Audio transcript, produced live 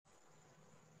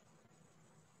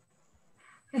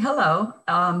Hello.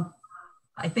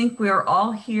 I think we are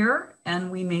all here and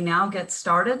we may now get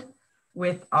started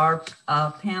with our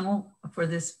panel for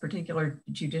this particular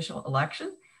judicial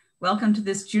election. Welcome to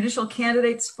this Judicial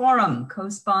Candidates Forum,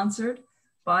 co-sponsored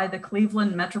by the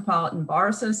Cleveland Metropolitan Bar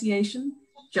Association,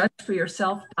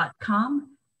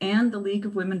 judgeforyourself.com, and the League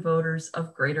of Women Voters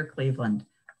of Greater Cleveland.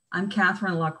 I'm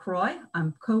Catherine LaCroix.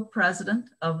 I'm co-president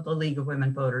of the League of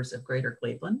Women Voters of Greater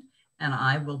Cleveland, and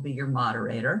I will be your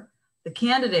moderator. The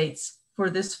candidates for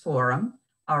this forum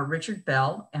are Richard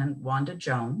Bell and Wanda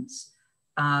Jones.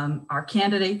 Our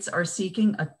candidates are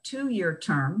seeking a 2-year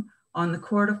term on the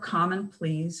Court of Common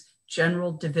Pleas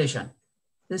General Division.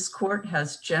 This court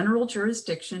has general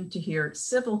jurisdiction to hear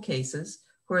civil cases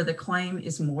where the claim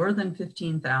is more than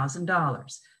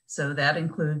 $15,000. So that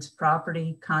includes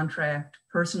property, contract,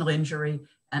 personal injury,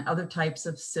 and other types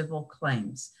of civil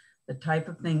claims. The type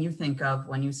of thing you think of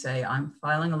when you say, I'm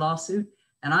filing a lawsuit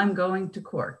and I'm going to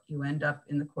court. You end up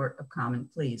in the Court of Common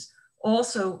Pleas.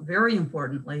 Also, very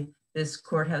importantly, this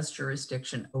court has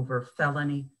jurisdiction over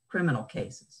felony criminal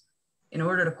cases. In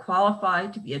order to qualify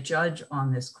to be a judge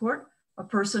on this court, a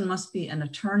person must be an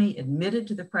attorney admitted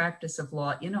to the practice of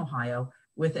law in Ohio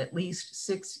with at least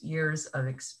 6 years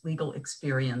of legal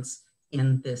experience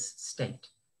in this state.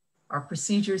 Our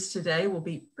procedures today will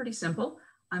be pretty simple.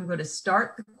 I'm going to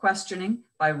start the questioning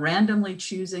by randomly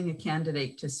choosing a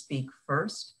candidate to speak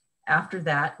first. After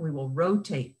that, we will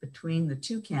rotate between the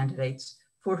two candidates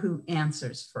for who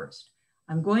answers first.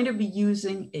 I'm going to be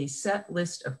using a set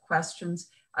list of questions.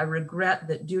 I regret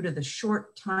that due to the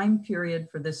short time period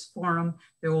for this forum,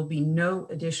 there will be no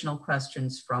additional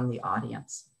questions from the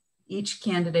audience. Each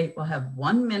candidate will have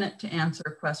 1 minute to answer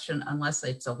a question unless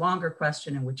it's a longer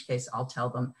question, in which case I'll tell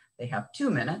them they have 2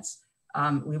 minutes.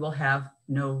 We will have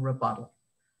no rebuttal.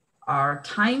 Our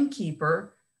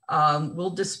timekeeper will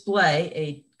display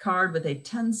a card with a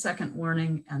 10-second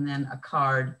warning and then a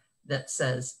card that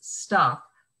says stop.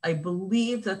 I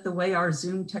believe that the way our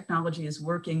Zoom technology is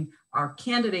working, our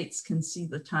candidates can see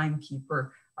the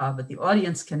timekeeper, but the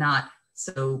audience cannot.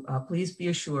 So please be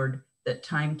assured that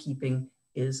timekeeping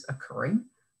is occurring.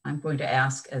 I'm going to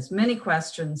ask as many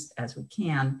questions as we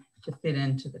can to fit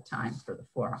into the time for the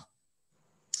forum.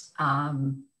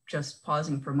 Just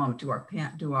pausing for a moment.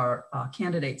 Do our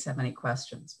candidates have any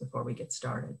questions before we get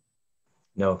started?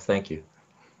 No, thank you.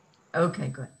 Okay,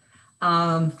 good.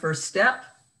 First step,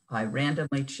 I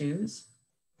randomly choose.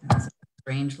 That's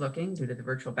strange looking due to the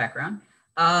virtual background.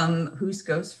 Who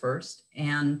goes first?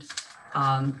 And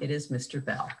it is Mr.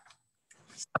 Bell.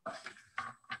 So,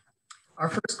 our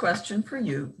first question for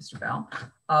you, Mr. Bell.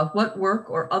 What work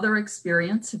or other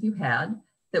experience have you had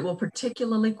that will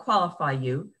particularly qualify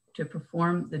you to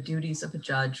perform the duties of a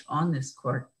judge on this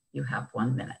court? You have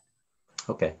 1 minute.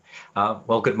 Okay.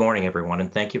 Well, good morning, everyone,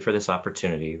 and thank you for this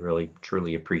opportunity. Really,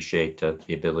 truly appreciate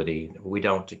the ability. We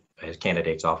don't, as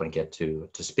candidates, often get to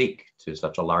speak to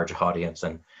such a large audience,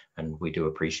 and we do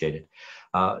appreciate it.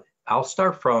 I'll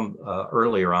start from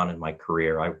earlier on in my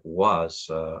career. I was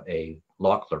a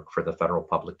law clerk for the Federal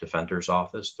Public Defender's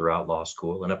Office throughout law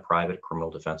school and a private criminal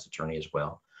defense attorney as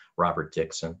well, Robert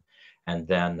Dixon. And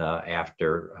then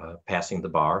after passing the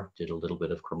bar, did a little bit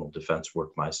of criminal defense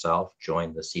work myself,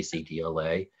 joined the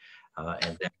CCDLA,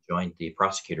 and then joined the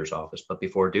prosecutor's office. But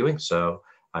before doing so,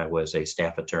 I was a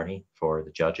staff attorney for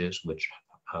the judges, which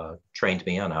trained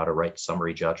me on how to write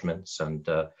summary judgments and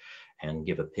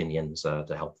give opinions to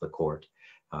help the court.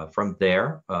 From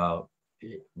there,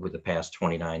 with the past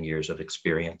 29 years of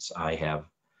experience, I have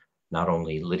not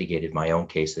only litigated my own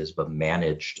cases, but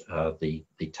managed the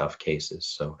tough cases.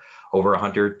 So over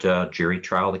 100 jury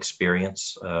trial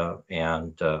experience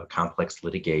and complex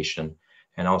litigation,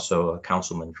 and also a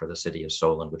councilman for the city of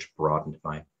Solon, which broadened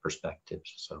my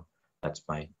perspectives. So that's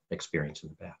my experience in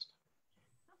the past.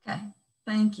 Okay,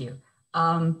 thank you.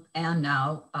 And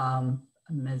now,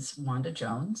 Ms. Wanda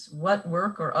Jones, what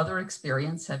work or other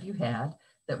experience have you had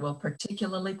that will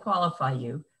particularly qualify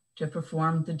you to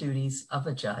perform the duties of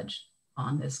a judge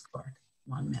on this court?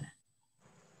 1 minute.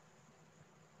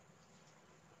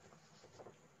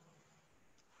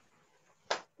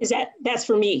 That's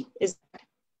for me?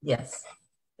 Yes,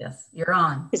 you're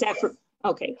on. Is that for,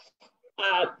 okay.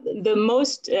 The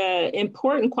most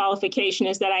important qualification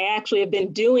is that I actually have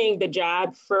been doing the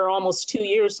job for almost 2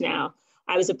 years now.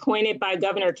 I was appointed by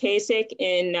Governor Kasich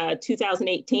in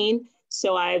 2018.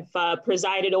 So I've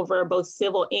presided over both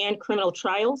civil and criminal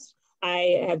trials.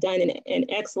 I have done an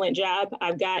excellent job.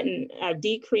 I've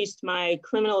decreased my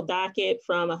criminal docket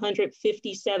from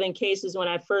 157 cases when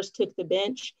I first took the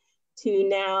bench to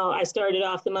now. I started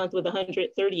off the month with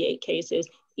 138 cases.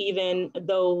 even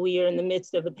though we are in the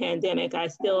midst of a pandemic, I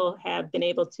still have been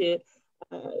able to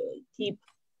keep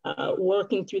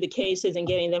working through the cases and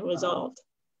getting them resolved.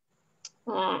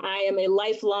 I am a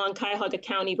lifelong Cuyahoga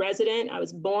County resident. I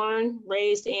was born,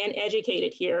 raised, and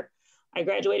educated here. I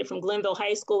graduated from Glenville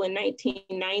High School in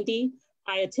 1990.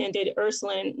 I attended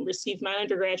Ursuline, received my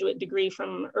undergraduate degree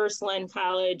from Ursuline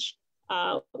College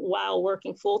while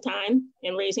working full-time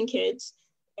and raising kids.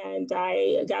 And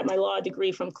I got my law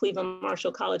degree from Cleveland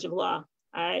Marshall College of Law.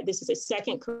 This is a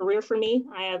second career for me.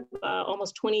 I have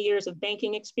almost 20 years of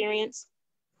banking experience,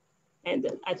 and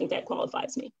I think that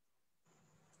qualifies me.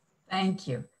 Thank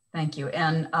you. Thank you.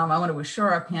 And I want to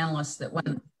assure our panelists that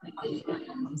when it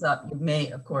comes up, you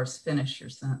may, of course, finish your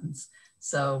sentence.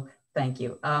 So thank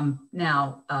you.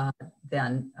 Now,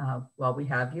 while we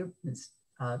have you, Ms.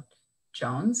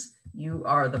 Jones, you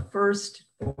are the first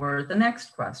for the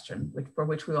next question, for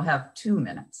which we will have 2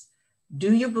 minutes.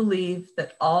 Do you believe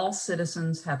that all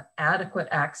citizens have adequate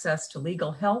access to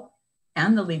legal help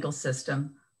and the legal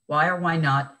system? Why or why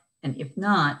not? And if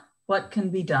not, what can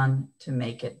be done to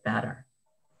make it better?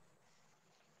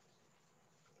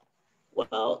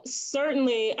 Well,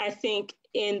 certainly, I think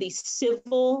in the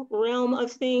civil realm of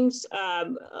things,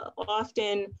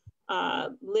 often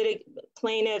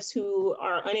plaintiffs who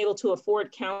are unable to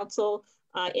afford counsel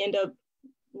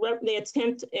they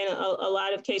attempt in a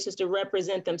lot of cases to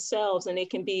represent themselves, and it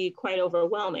can be quite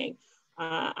overwhelming.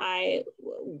 I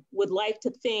would like to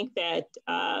think that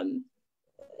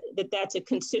that's a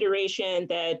consideration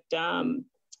that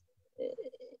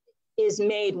is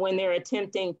made when they're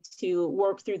attempting to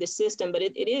work through the system, but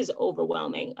it is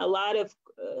overwhelming. A lot of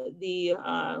the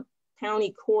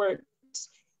county courts,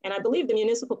 and I believe the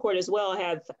municipal court as well,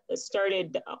 have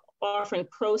started offering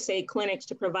pro se clinics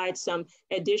to provide some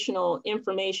additional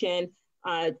information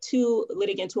to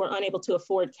litigants who are unable to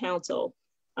afford counsel.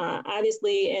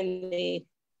 Obviously, in the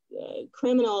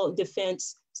criminal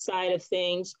defense side of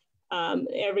things,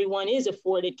 everyone is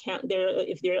afforded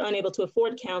if they're unable to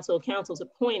afford counsel, counsel's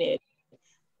appointed.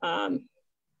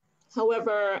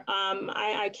 However,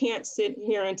 I can't sit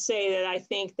here and say that I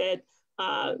think that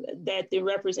that the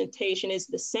representation is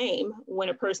the same when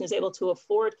a person is able to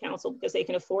afford counsel, because they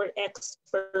can afford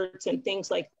experts and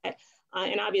things like that.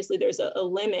 And obviously there's a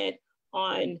limit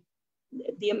on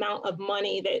the amount of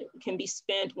money that can be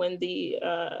spent when the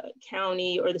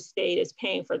county or the state is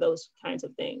paying for those kinds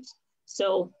of things.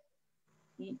 So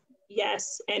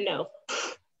yes and no.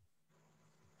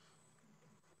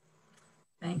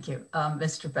 Thank you.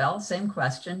 Mr. Bell, same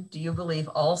question. Do you believe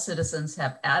all citizens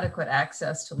have adequate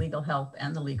access to legal help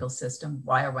and the legal system?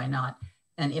 Why or why not?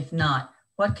 And if not,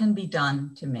 what can be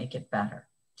done to make it better?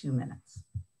 2 minutes.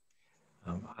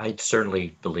 I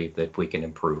certainly believe that we can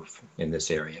improve in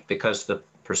this area, because the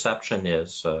perception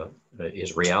is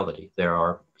reality. There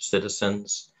are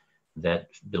citizens that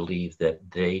believe that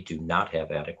they do not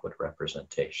have adequate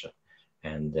representation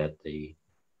and that the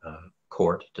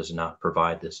court does not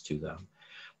provide this to them.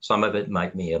 Some of it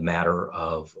might be a matter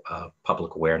of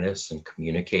public awareness and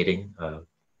communicating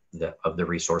of the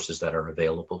resources that are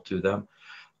available to them,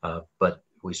 but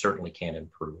we certainly can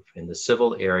improve. In the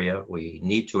civil area, we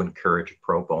need to encourage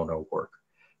pro bono work.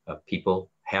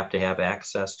 People have to have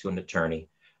access to an attorney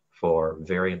for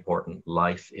very important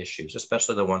life issues,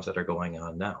 especially the ones that are going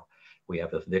on now. We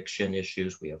have eviction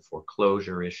issues, we have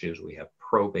foreclosure issues, we have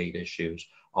probate issues,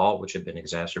 all which have been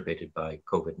exacerbated by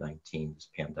COVID-19's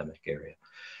pandemic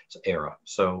era.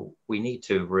 So we need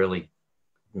to really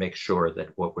make sure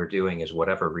that what we're doing is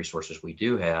whatever resources we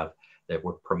do have, that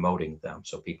we're promoting them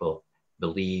so people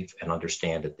believe and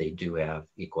understand that they do have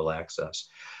equal access.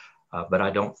 But I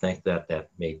don't think that that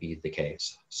may be the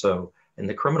case. So in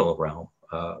the criminal realm,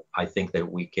 I think that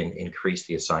we can increase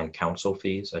the assigned counsel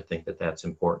fees. I think that that's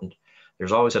important.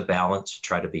 There's always a balance to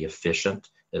try to be efficient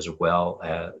as well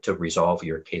to resolve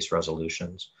your case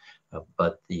resolutions.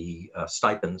 But the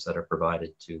stipends that are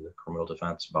provided to the criminal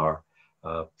defense bar,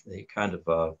 they kind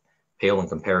of pale in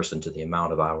comparison to the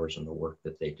amount of hours and the work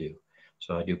that they do.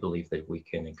 So I do believe that we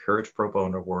can encourage pro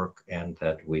bono work and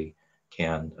that we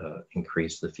can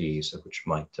increase the fees, which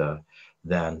might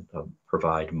then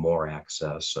provide more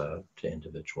access to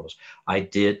individuals. I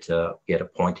did get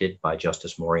appointed by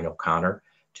Justice Maureen O'Connor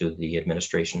to the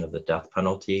administration of the death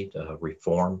penalty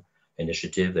reform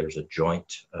initiative. There's a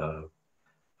joint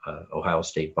Ohio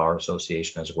State Bar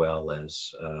Association as well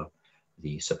as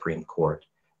the Supreme Court.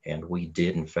 And we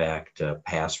did, in fact,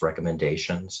 pass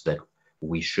recommendations that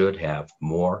we should have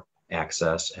more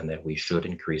access and that we should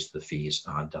increase the fees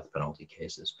on death penalty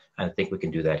cases. And I think we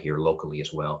can do that here locally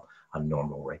as well on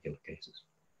normal, regular cases.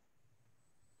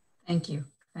 Thank you.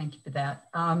 Thank you for that.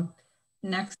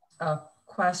 Next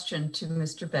question to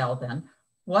Mr. Bell then.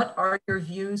 What are your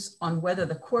views on whether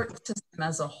the court system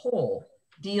as a whole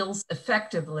deals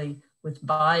effectively with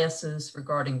biases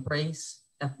regarding race,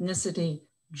 ethnicity,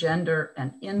 gender,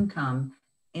 and income,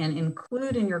 and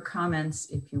include in your comments,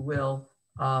 if you will,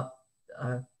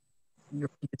 your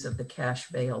views of the cash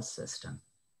bail system?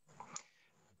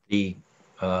 The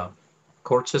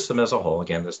court system as a whole,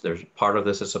 again, there's part of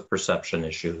this is a perception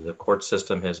issue. The court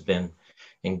system has been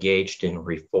engaged in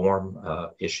reform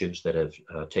issues that have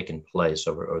taken place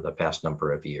over the past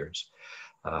number of years.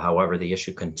 However, the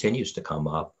issue continues to come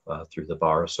up through the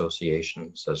bar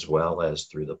associations as well as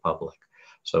through the public.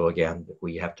 So again,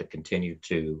 we have to continue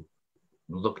to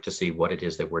look to see what it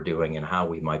is that we're doing and how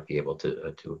we might be able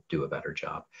to do a better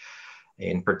job.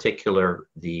 In particular,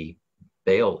 the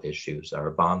bail issues,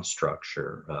 our bond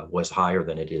structure was higher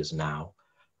than it is now.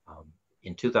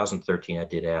 In 2013, I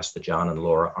did ask the John and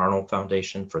Laura Arnold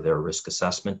Foundation for their risk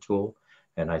assessment tool.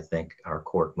 And I think our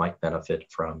court might benefit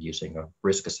from using a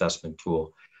risk assessment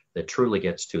tool that truly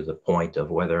gets to the point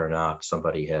of whether or not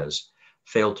somebody has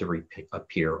failed to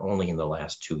appear only in the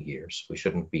last 2 years. We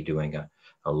shouldn't be doing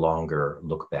a longer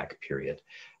look back period.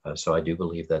 So I do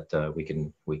believe that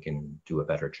we can do a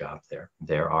better job there.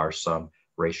 There are some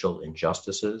racial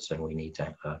injustices, and we need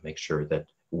to make sure that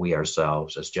we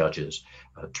ourselves as judges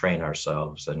train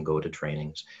ourselves and go to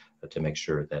trainings to make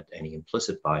sure that any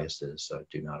implicit biases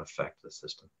do not affect the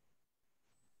system.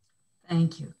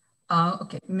 Thank you.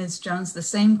 Okay, Ms. Jones, the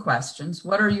same questions.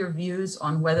 What are your views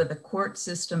on whether the court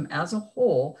system as a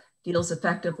whole deals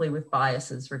effectively with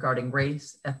biases regarding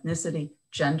race, ethnicity,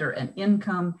 gender, and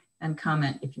income? And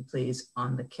comment, if you please,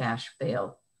 on the cash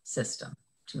bail system.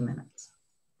 2 minutes.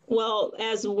 Well,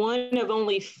 as one of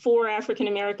only 4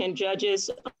 African-American judges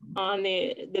on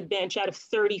the bench out of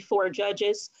 34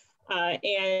 judges,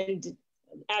 and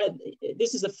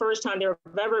this is the first time there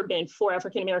have ever been 4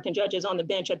 African-American judges on the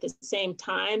bench at the same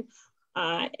time.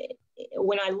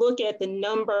 When I look at the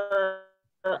number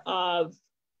of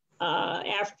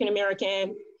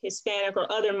African-American, Hispanic,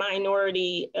 or other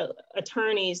minority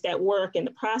attorneys that work in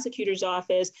the prosecutor's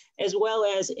office, as well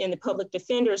as in the public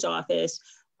defender's office,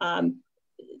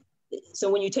 so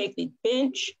when you take the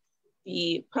bench,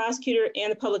 the prosecutor, and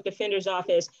the public defender's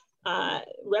office,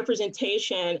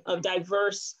 representation of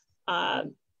diverse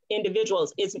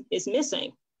individuals is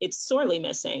missing. It's sorely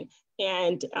missing.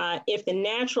 And if the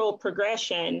natural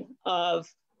progression of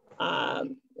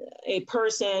a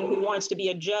person who wants to be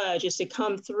a judge is to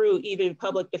come through either the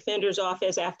public defender's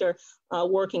office after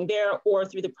working there or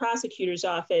through the prosecutor's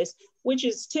office, which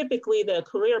is typically the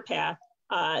career path,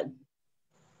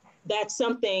 that's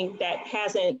something that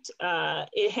hasn't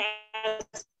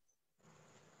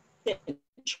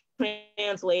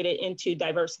translated into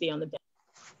diversity on the bench.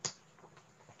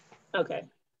 Okay.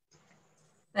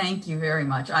 Thank you very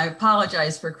much. I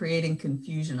apologize for creating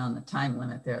confusion on the time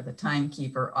limit there. The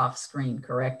timekeeper off screen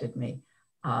corrected me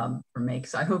for me.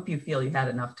 So I hope you feel you had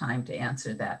enough time to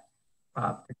answer that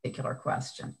particular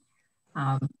question.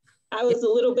 I was a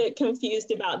little bit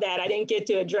confused about that. I didn't get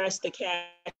to address the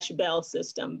cash bail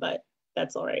system, but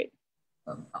that's all right.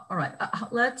 All right,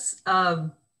 let's,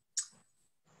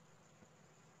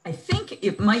 I think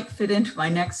it might fit into my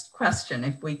next question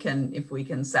if we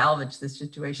can salvage the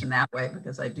situation that way,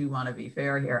 because I do want to be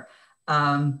fair here.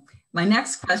 My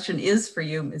next question is for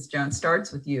you, Ms. Jones,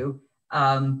 starts with you.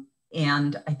 And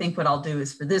I think what I'll do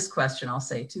is for this question, I'll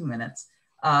say 2 minutes.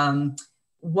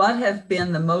 What have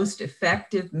been the most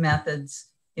effective methods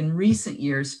in recent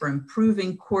years for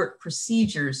improving court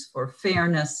procedures for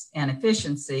fairness and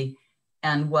efficiency?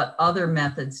 And what other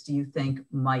methods do you think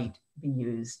might be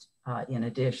used in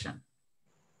addition?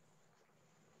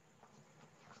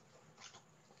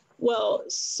 Well,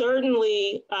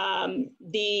 certainly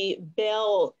the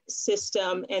bail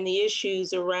system and the issues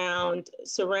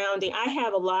surrounding, I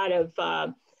have a lot of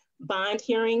bond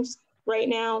hearings right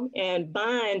now, and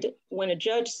bond, when a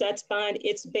judge sets bond,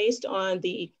 it's based on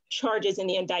the charges in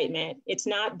the indictment. It's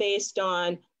not based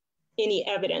on any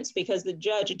evidence because the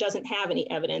judge doesn't have any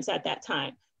evidence at that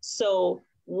time. So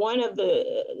one of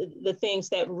the things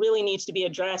that really needs to be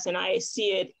addressed, and I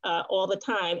see it all the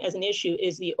time as an issue,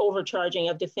 is the overcharging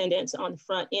of defendants on the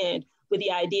front end, with the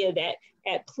idea that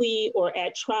at plea or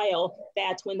at trial,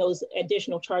 that's when those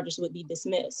additional charges would be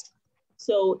dismissed.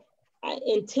 So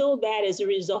until that is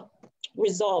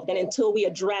resolved and until we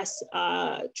address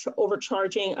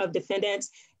overcharging of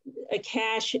defendants, a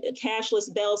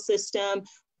cashless bail system,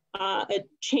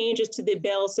 changes to the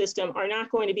bail system are not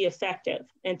going to be effective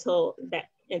until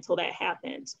that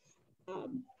happens.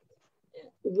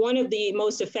 One of the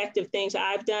most effective things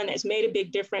I've done that's made a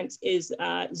big difference is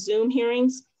Zoom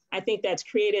hearings. I think that's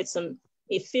created some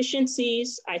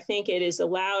efficiencies. I think it has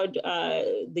allowed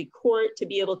the court to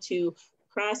be able to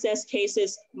process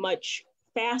cases much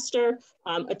faster.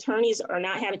 Attorneys are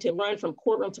not having to run from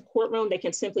courtroom to courtroom. They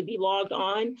can simply be logged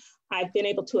on. I've been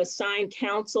able to assign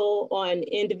counsel on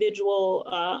individual,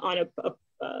 on a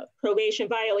probation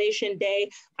violation day.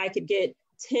 I could get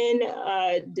 10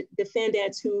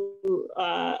 defendants who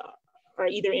are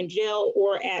either in jail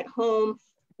or at home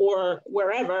or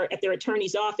wherever at their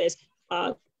attorney's office,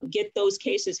 get those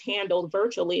cases handled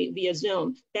virtually via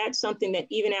Zoom. That's something that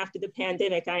even after the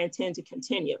pandemic, I intend to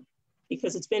continue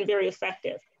because it's been very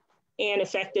effective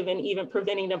in even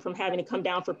preventing them from having to come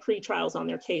down for pre-trials on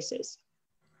their cases.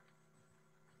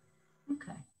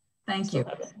 Okay, thank you.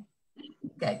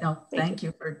 Okay, no, thank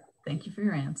you for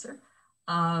your answer.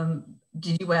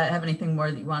 Did you have anything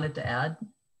more that you wanted to add?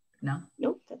 No?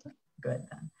 Nope, that's it. Good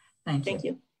then. Thank you. Thank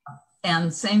you.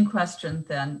 And same question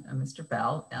then, Mr.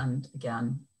 Bell, and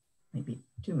again, maybe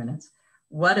 2 minutes.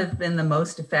 What have been the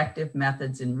most effective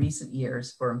methods in recent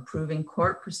years for improving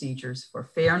court procedures for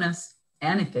fairness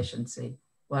and efficiency?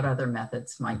 What other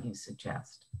methods might you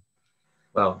suggest?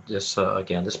 Well, this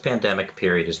again, this pandemic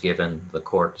period has given the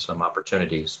court some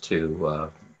opportunities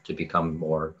to become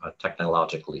more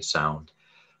technologically sound.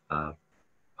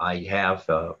 I have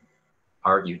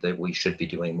argued that we should be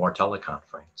doing more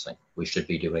teleconferencing. We should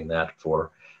be doing that for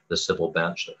the civil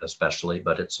bench especially,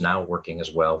 but it's now working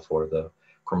as well for the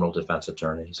criminal defense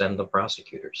attorneys and the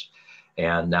prosecutors.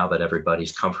 And now that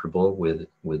everybody's comfortable with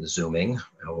Zooming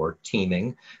or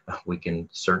teaming, we can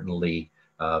certainly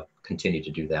continue to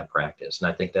do that practice.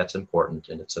 And I think that's important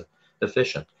and it's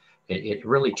efficient. It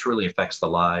really truly affects the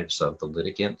lives of the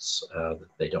litigants.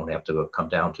 They don't have to come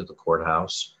down to the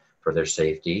courthouse for their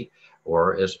safety,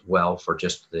 or as well for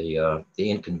just the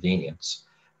inconvenience.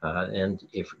 And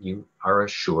if you are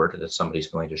assured that somebody's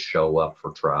going to show up for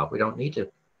trial, we don't need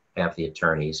to have the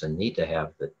attorneys and need to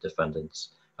have the defendants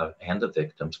and the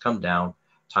victims come down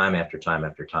time after time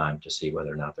after time to see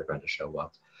whether or not they're going to show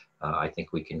up. I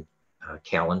think we can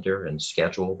calendar and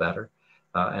schedule better.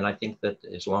 And I think that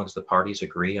as long as the parties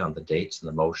agree on the dates and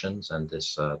the motions and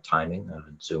this timing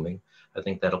and Zooming, I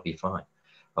think that'll be fine.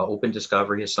 Open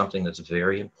discovery is something that's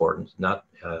very important, not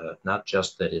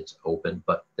just that it's open,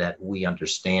 but that we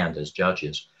understand as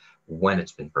judges when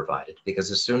it's been provided.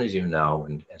 Because as soon as you know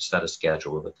and set a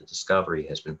schedule that the discovery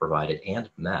has been provided and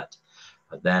met,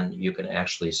 then you can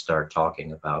actually start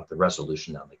talking about the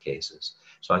resolution on the cases.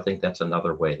 So I think that's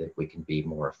another way that we can be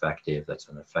more effective. That's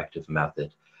an effective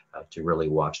method to really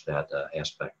watch that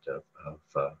aspect of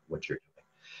what you're doing.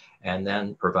 And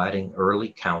then providing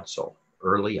early counsel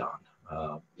early on.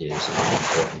 Is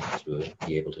important to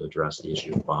be able to address the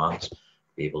issue of bonds,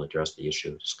 be able to address the issue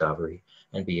of discovery,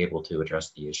 and be able to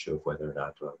address the issue of whether or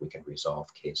not we can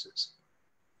resolve cases.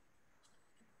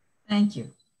 Thank you.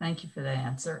 Thank you for that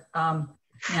answer.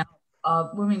 Now,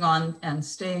 moving on and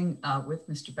staying with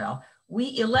Mr. Bell,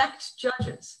 we elect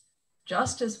judges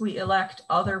just as we elect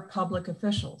other public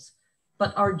officials,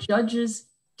 but are judges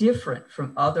different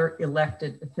from other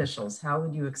elected officials? How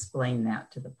would you explain that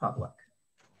to the public?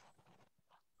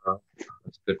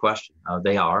 That's a good question.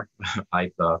 They are.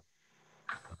 I've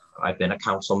been a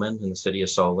councilman in the city of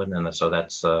Solon, and so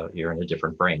that's you're in a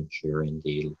different branch. You're in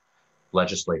the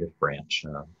legislative branch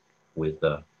with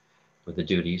the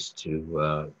duties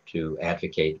to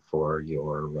advocate for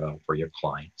your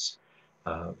clients.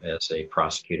 As a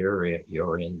prosecutor,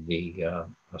 you're in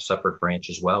a separate branch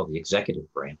as well, the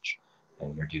executive branch,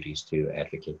 and your duties to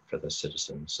advocate for the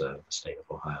citizens of the state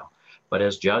of Ohio. But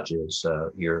as judges,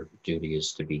 your duty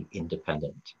is to be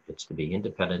independent. It's to be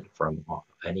independent from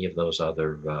any of those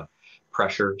other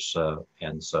pressures.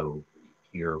 And so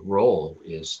your role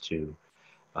is to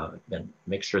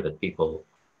make sure that people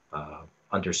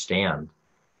understand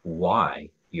why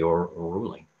you're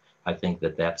ruling. I think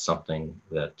that that's something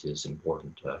that is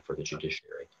important for the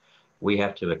judiciary. We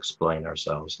have to explain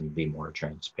ourselves and be more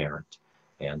transparent.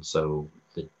 And so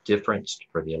the difference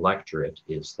for the electorate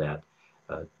is that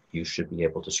you should be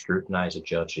able to scrutinize a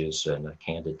judge's and a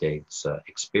candidate's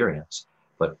experience,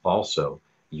 but also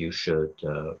you should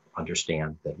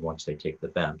understand that once they take the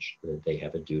bench, that they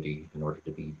have a duty in order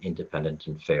to be independent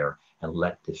and fair and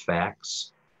let the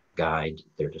facts guide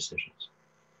their decisions.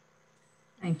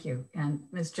 Thank you. And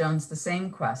Ms. Jones, the same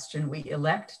question. We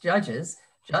elect judges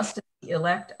just as we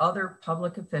elect other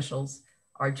public officials.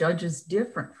 Are judges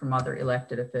different from other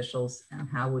elected officials? And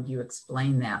how would you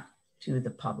explain that to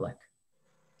the public?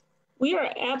 We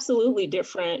are absolutely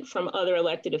different from other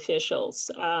elected officials.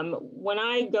 When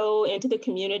I go into the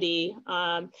community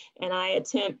and I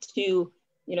attempt to,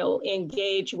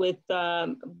 engage with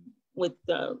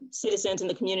the citizens in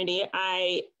the community,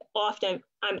 I often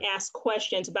I'm asked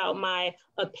questions about my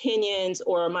opinions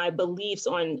or my beliefs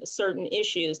on certain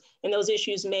issues, and those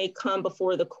issues may come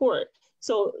before the court.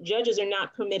 So judges are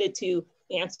not permitted to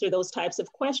answer those types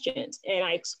of questions. And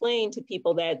I explain to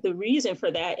people that the reason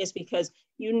for that is because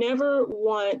you never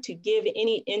want to give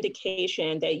any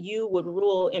indication that you would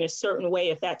rule in a certain way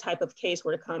if that type of case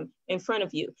were to come in front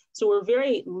of you. So we're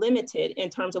very limited in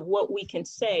terms of what we can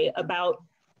say about,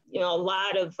 you know, a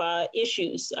lot of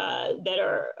issues that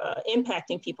are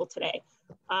impacting people today.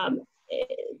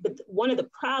 But one of the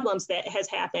problems that has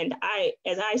happened,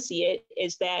 as I see it,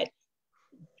 is that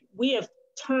we have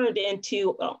turned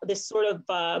into this sort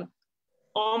of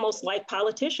almost like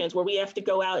politicians, where we have to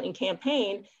go out and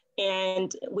campaign,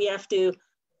 and we have to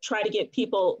try to get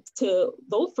people to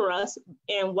vote for us.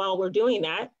 And while we're doing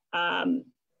that,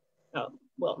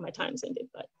 well, my time's ended,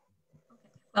 but.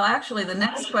 Well, actually, the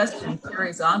next question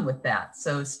carries on with that.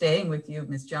 So staying with you,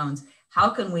 Ms. Jones, how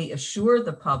can we assure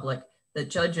the public that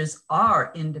judges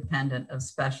are independent of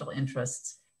special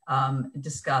interests?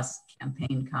 Discuss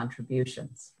campaign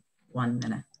contributions. 1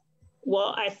 minute.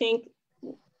 Well, I think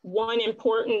one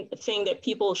important thing that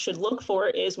people should look for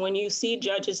is when you see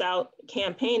judges out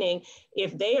campaigning,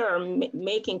 if they are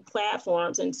making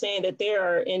platforms and saying that they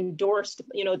are endorsed,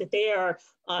 you know, that they are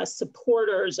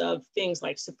supporters of things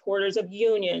like supporters of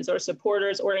unions or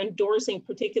supporters or endorsing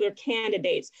particular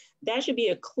candidates, that should be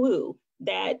a clue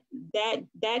that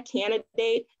that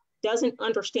candidate doesn't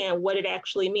understand what it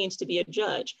actually means to be a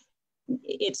judge.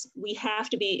 We have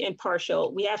to be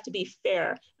impartial, we have to be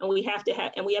fair, and we have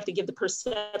to give the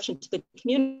perception to the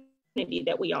community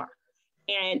that we are.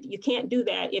 And you can't do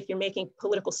that if you're making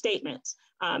political statements.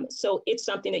 So it's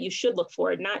something that you should look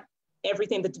for, not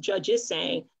everything that the judge is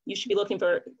saying. You should be looking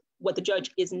for what the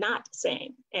judge is not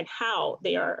saying and how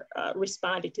they are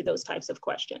responding to those types of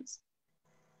questions.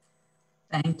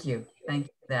 Thank you. Thank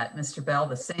you for that. Mr. Bell,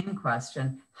 the same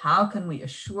question. How can we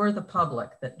assure the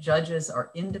public that judges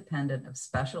are independent of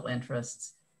special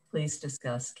interests? Please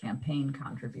discuss campaign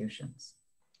contributions.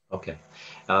 Okay.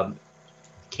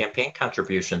 Campaign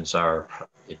contributions are,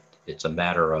 it's a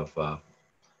matter of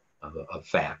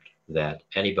fact that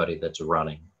anybody that's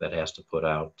running that has to put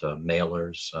out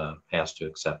mailers has to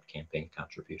accept campaign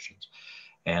contributions.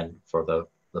 And for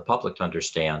the public to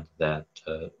understand that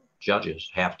judges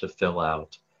have to fill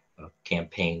out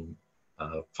campaign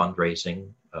fundraising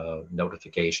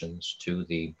notifications to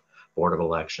the Board of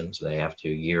Elections. They have to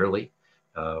yearly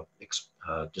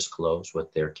disclose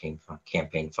what their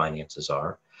campaign finances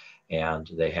are. And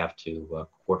they have to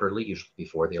quarterly, usually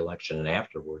before the election and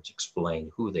afterwards,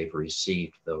 explain who they've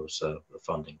received those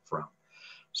funding from.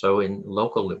 So in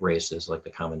local races like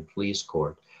the Common Pleas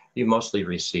Court, you mostly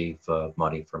receive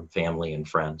money from family and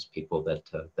friends, people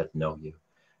that know you.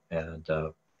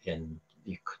 And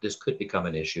this could become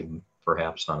an issue,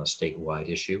 perhaps on a statewide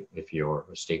issue, if you're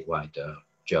a statewide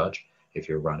judge, if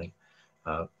you're running.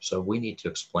 So we need to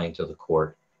explain to the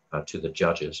court, to the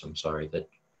judges, I'm sorry, that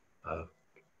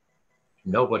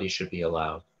nobody should be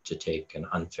allowed to take an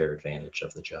unfair advantage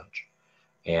of the judge.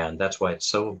 And that's why it's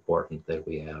so important that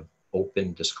we have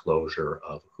open disclosure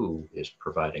of who is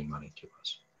providing money to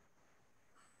us.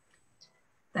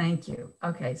 Thank you.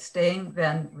 Okay, staying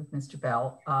then with Mr.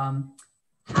 Bell,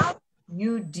 how do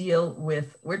you deal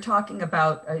with, we're talking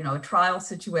about a trial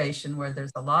situation where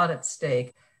there's a lot at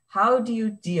stake. How do you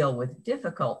deal with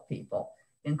difficult people,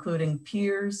 including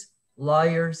peers,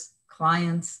 lawyers,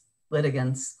 clients,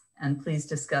 litigants? And please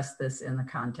discuss this in the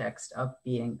context of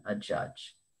being a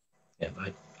judge. Yeah,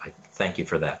 I thank you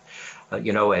for that.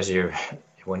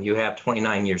 When you have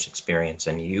 29 years experience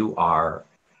and you are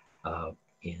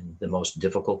in the most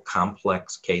difficult,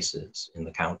 complex cases in the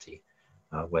county,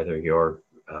 whether you're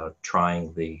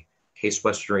trying the Case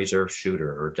Western Reserve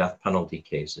shooter or death penalty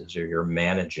cases, or you're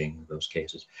managing those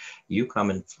cases, you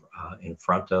come in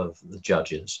front of the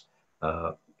judges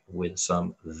with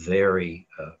some very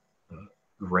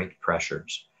great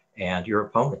pressures, and your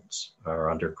opponents are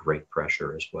under great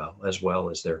pressure as well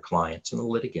as their clients and the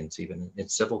litigants, even in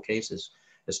civil cases,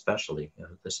 especially.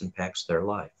 This impacts their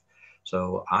life.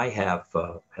 So I have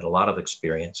had a lot of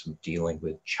experience in dealing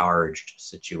with charged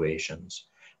situations.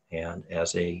 And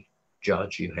as a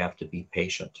judge, you have to be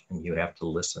patient and you have to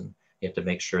listen. You have to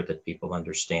make sure that people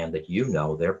understand that you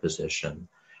know their position,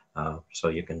 so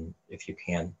you can, if you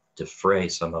can, defray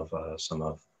some of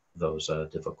those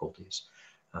difficulties.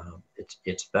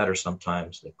 It's better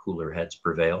sometimes that cooler heads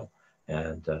prevail,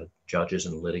 and judges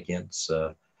and litigants,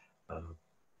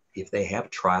 if they have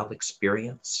trial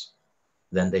experience,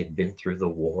 then they've been through the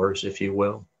wars, if you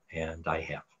will, and I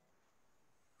have.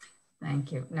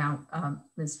 Thank you. Now,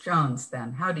 Ms. Jones,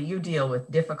 then, how do you deal with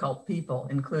difficult people,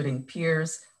 including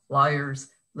peers, lawyers,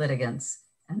 litigants,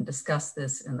 and discuss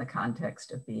this in the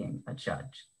context of being a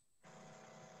judge?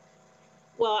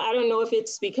 Well, I don't know if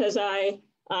it's because I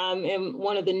am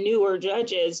one of the newer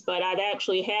judges, but I've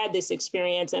actually had this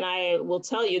experience, and I will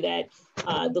tell you that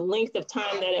the length of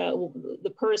time that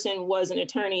the person was an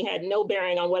attorney had no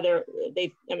bearing on whether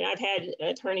I've had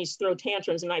attorneys throw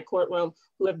tantrums in my courtroom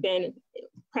who have been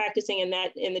practicing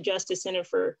in the Justice Center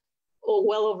for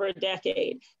well over a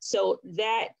decade. So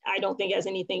that I don't think has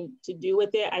anything to do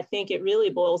with it. I think it really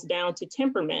boils down to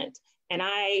temperament. And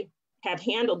I have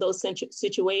handled those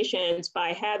situations by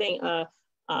having a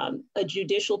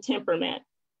judicial temperament.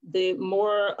 The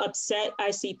more upset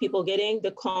I see people getting,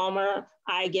 the calmer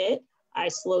I get. I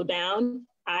slow down.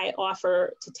 I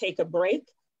offer to take a break,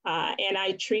 and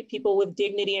I treat people with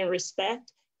dignity and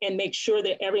respect and make sure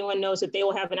that everyone knows that they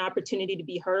will have an opportunity to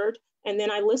be heard. And then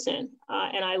I listen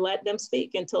and I let them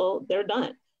speak until they're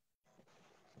done.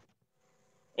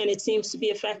 And it seems to be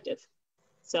effective.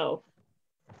 So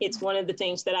it's one of the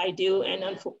things that I do.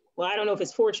 And well, I don't know if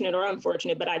it's fortunate or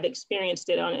unfortunate, but I've experienced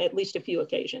it on at least a few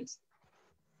occasions.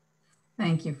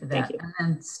 Thank you for that. Thank you. And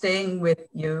then staying with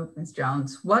you, Ms.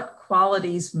 Jones, what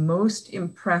qualities most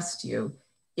impressed you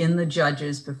in the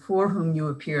judges before whom you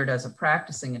appeared as a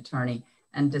practicing attorney,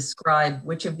 and describe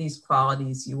which of these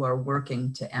qualities you are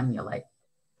working to emulate?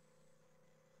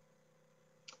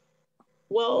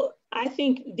 Well, I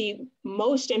think the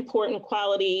most important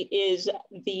quality is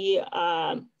the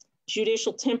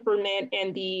judicial temperament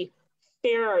and the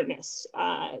fairness,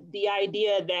 the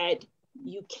idea that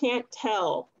you can't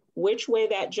tell which way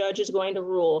that judge is going to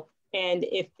rule and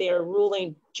if they're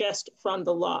ruling just from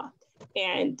the law.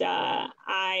 And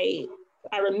I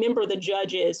remember the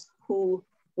judges who,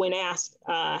 when asked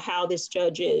how this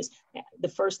judge is, the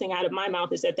first thing out of my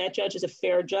mouth is that that judge is a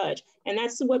fair judge. And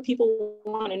that's what people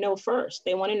want to know first.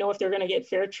 They want to know if they're going to get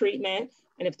fair treatment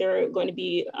and if they're going to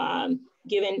be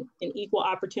given an equal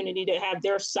opportunity to have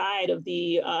their side of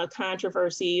the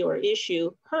controversy or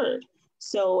issue heard.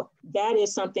 So that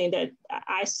is something that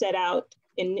I set out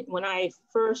when I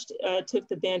first took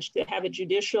the bench, to have a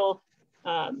judicial,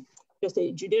 just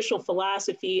a judicial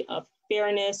philosophy of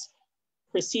fairness,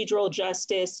 procedural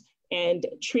justice, and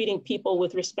treating people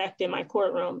with respect in my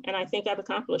courtroom. And I think I've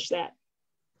accomplished that.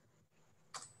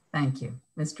 Thank you.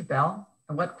 Mr. Bell,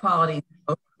 what qualities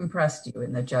most impressed you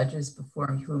in the judges before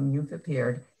whom you've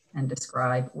appeared, and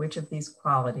describe which of these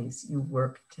qualities you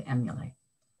work to emulate?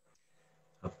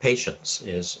 Patience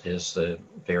is a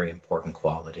very important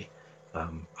quality.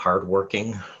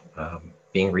 Hardworking,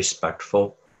 being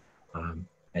respectful,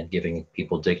 and giving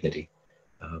people dignity.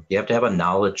 You have to have a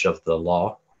knowledge of the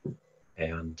law,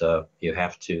 and you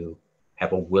have to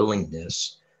have a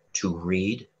willingness to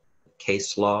read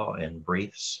case law and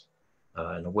briefs,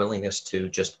 and a willingness to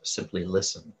just simply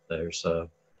listen.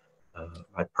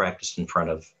 I practiced in front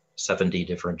of 70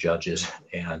 different judges,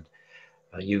 and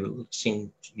you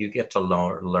get to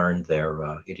learn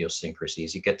their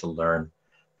idiosyncrasies. You get to learn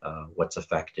what's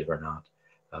effective or not.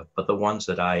 But the ones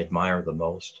that I admire the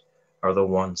most are the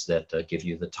ones that give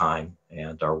you the time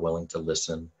and are willing to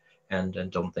listen,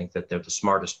 and don't think that they're the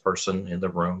smartest person in the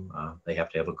room. They have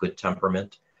to have a good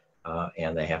temperament,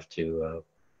 and they have to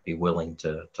be willing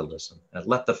to listen. And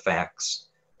let the facts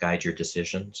guide your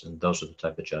decisions, and those are the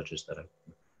type of judges that I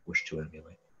wish to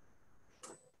emulate.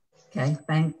 Okay,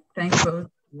 thank both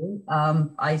of you.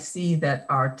 I see that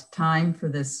our time for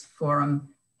this forum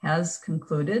has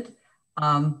concluded.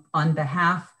 On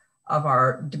behalf of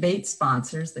our debate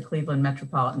sponsors, the Cleveland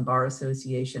Metropolitan Bar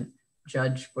Association,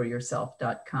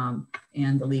 judgeforyourself.com,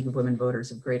 and the League of Women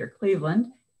Voters of Greater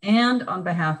Cleveland, and on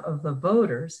behalf of the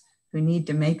voters who need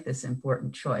to make this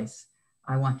important choice,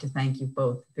 I want to thank you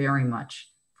both very much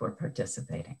for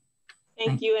participating.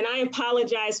 Thank you. And I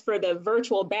apologize for the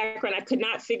virtual background. I could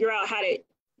not figure out how to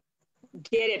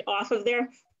get it off of there.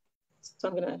 So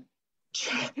I'm going to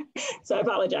try. So I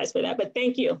apologize for that. But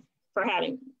thank you for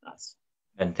having us.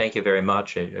 And thank you very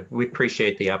much. We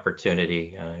appreciate the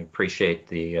opportunity. I appreciate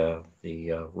the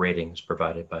ratings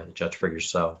provided by the Judge for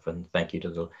Yourself. And thank you to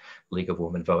the League of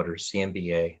Women Voters,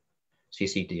 CMBA,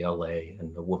 CCDLA,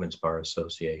 and the Women's Bar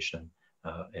Association,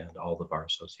 and all the bar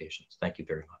associations. Thank you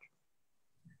very much.